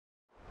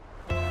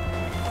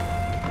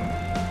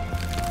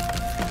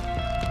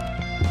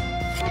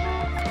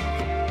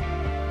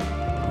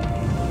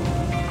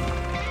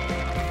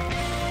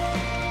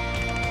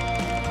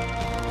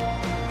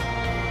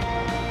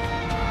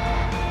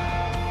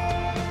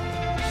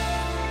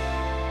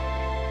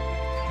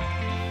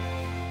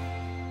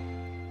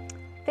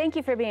Thank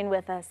you for being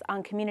with us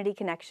on Community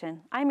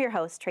Connection. I'm your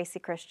host, Tracy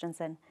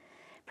Christensen.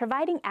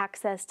 Providing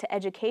access to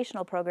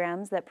educational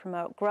programs that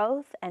promote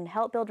growth and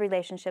help build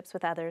relationships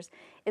with others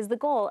is the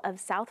goal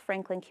of South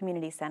Franklin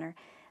Community Center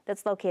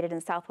that's located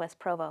in Southwest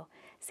Provo.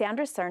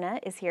 Sandra Cerna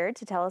is here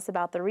to tell us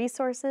about the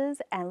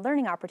resources and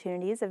learning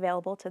opportunities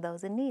available to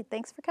those in need.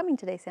 Thanks for coming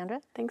today,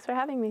 Sandra. Thanks for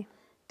having me.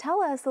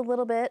 Tell us a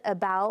little bit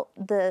about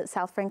the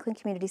South Franklin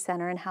Community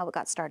Center and how it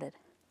got started.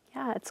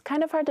 Yeah, it's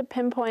kind of hard to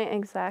pinpoint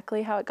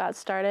exactly how it got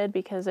started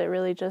because it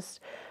really just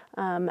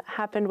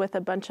happened with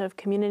a bunch of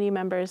community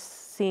members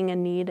seeing a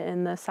need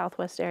in the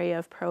southwest area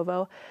of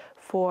Provo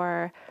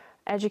for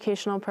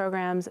educational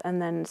programs and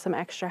then some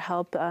extra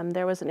help.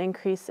 There was an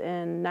increase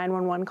in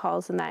 911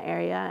 calls in that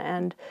area,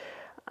 and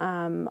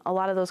a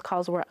lot of those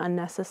calls were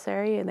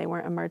unnecessary and they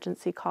weren't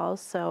emergency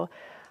calls. So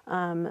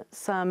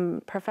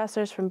some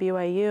professors from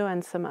BYU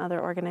and some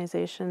other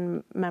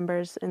organization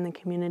members in the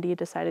community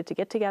decided to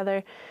get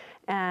together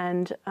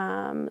and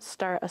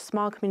start a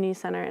small community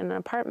center in an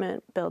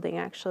apartment building,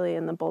 actually,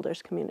 in the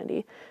Boulders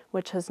community,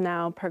 which has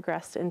now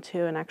progressed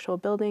into an actual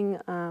building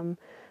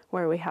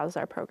where we house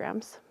our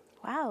programs.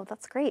 Wow,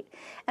 that's great.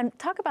 And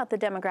talk about the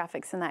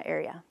demographics in that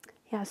area.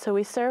 Yeah, so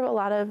we serve a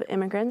lot of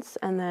immigrants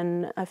and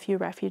then a few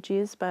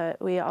refugees,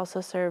 but we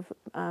also serve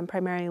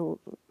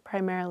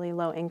primarily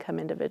low-income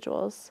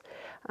individuals.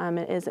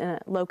 It is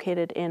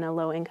located in a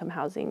low-income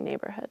housing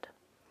neighborhood.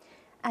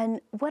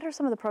 And what are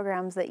some of the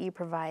programs that you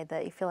provide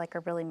that you feel like are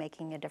really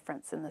making a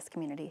difference in this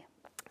community?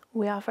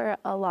 We offer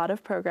a lot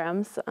of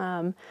programs.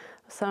 Some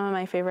of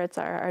my favorites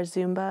are our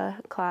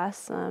Zumba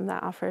class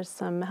that offers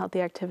some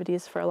healthy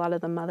activities for a lot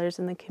of the mothers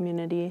in the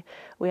community.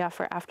 We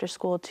offer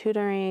after-school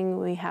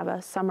tutoring. We have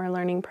a summer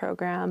learning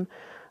program.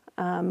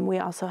 We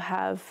also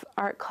have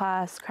art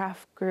class,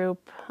 craft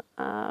group,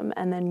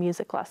 and then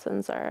music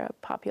lessons are a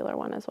popular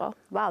one as well.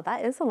 Wow,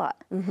 that is a lot.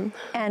 Mm-hmm.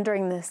 And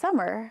during the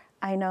summer,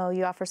 I know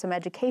you offer some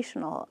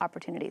educational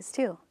opportunities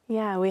too.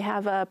 Yeah, we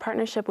have a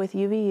partnership with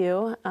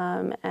UVU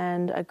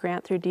and a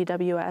grant through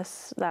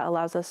DWS that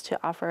allows us to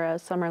offer a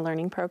summer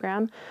learning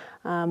program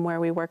where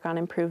we work on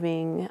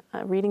improving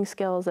reading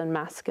skills and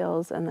math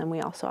skills, and then we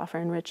also offer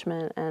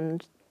enrichment,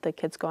 and the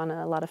kids go on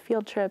a lot of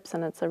field trips,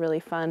 and it's a really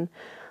fun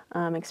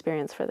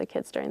experience for the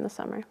kids during the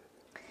summer.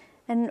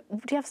 And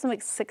do you have some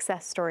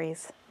success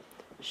stories?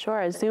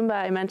 Sure. Zumba,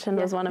 I mentioned,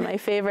 was one of my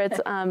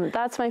favorites.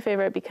 That's my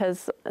favorite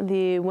because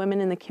the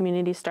women in the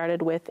community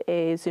started with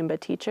a Zumba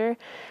teacher,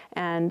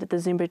 and the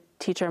Zumba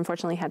teacher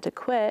unfortunately had to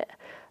quit.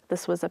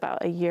 This was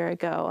about a year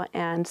ago,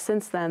 and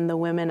since then the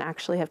women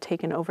actually have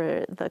taken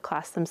over the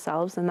class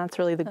themselves, and that's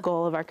really the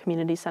goal of our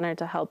community center,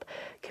 to help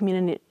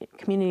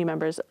community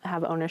members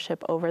have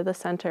ownership over the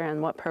center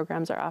and what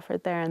programs are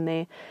offered there, and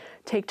they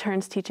take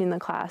turns teaching the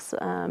class.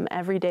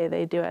 Every day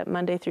they do it,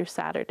 Monday through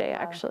Saturday,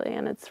 actually,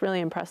 and it's really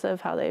impressive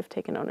how they've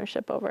taken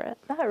ownership over it.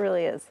 That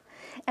really is.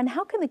 And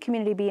how can the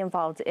community be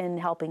involved in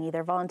helping,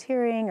 either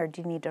volunteering or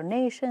do you need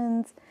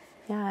donations?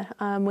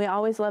 Yeah, we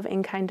always love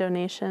in-kind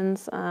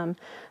donations.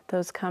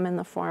 Those come in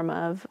the form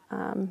of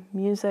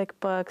music,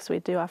 books. We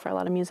do offer a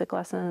lot of music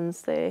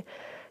lessons. They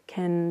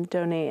can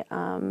donate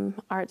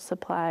art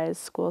supplies,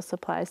 school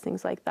supplies,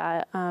 things like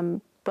that.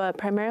 But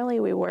primarily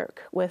we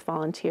work with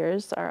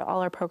volunteers.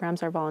 All our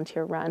programs are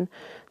volunteer run.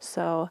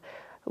 So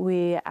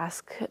we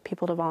ask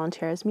people to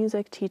volunteer as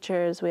music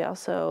teachers. We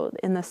also,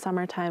 in the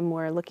summertime,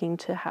 we're looking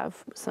to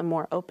have some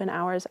more open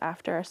hours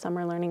after our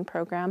summer learning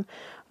program,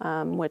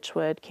 which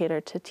would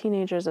cater to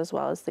teenagers as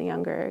well as the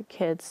younger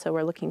kids. So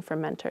we're looking for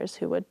mentors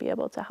who would be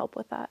able to help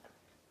with that.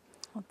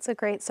 Well, it's a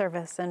great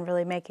service and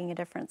really making a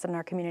difference in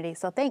our community.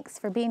 So thanks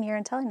for being here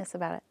and telling us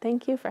about it.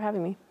 Thank you for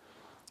having me.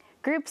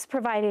 Groups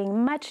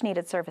providing much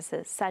needed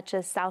services, such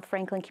as South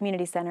Franklin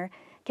Community Center,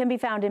 can be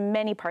found in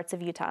many parts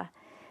of Utah.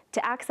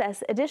 To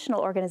access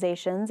additional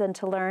organizations and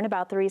to learn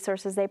about the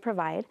resources they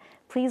provide,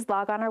 please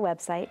log on our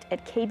website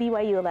at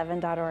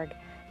kbyu11.org.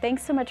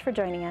 Thanks so much for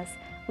joining us.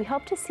 We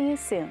hope to see you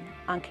soon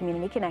on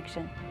Community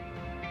Connection.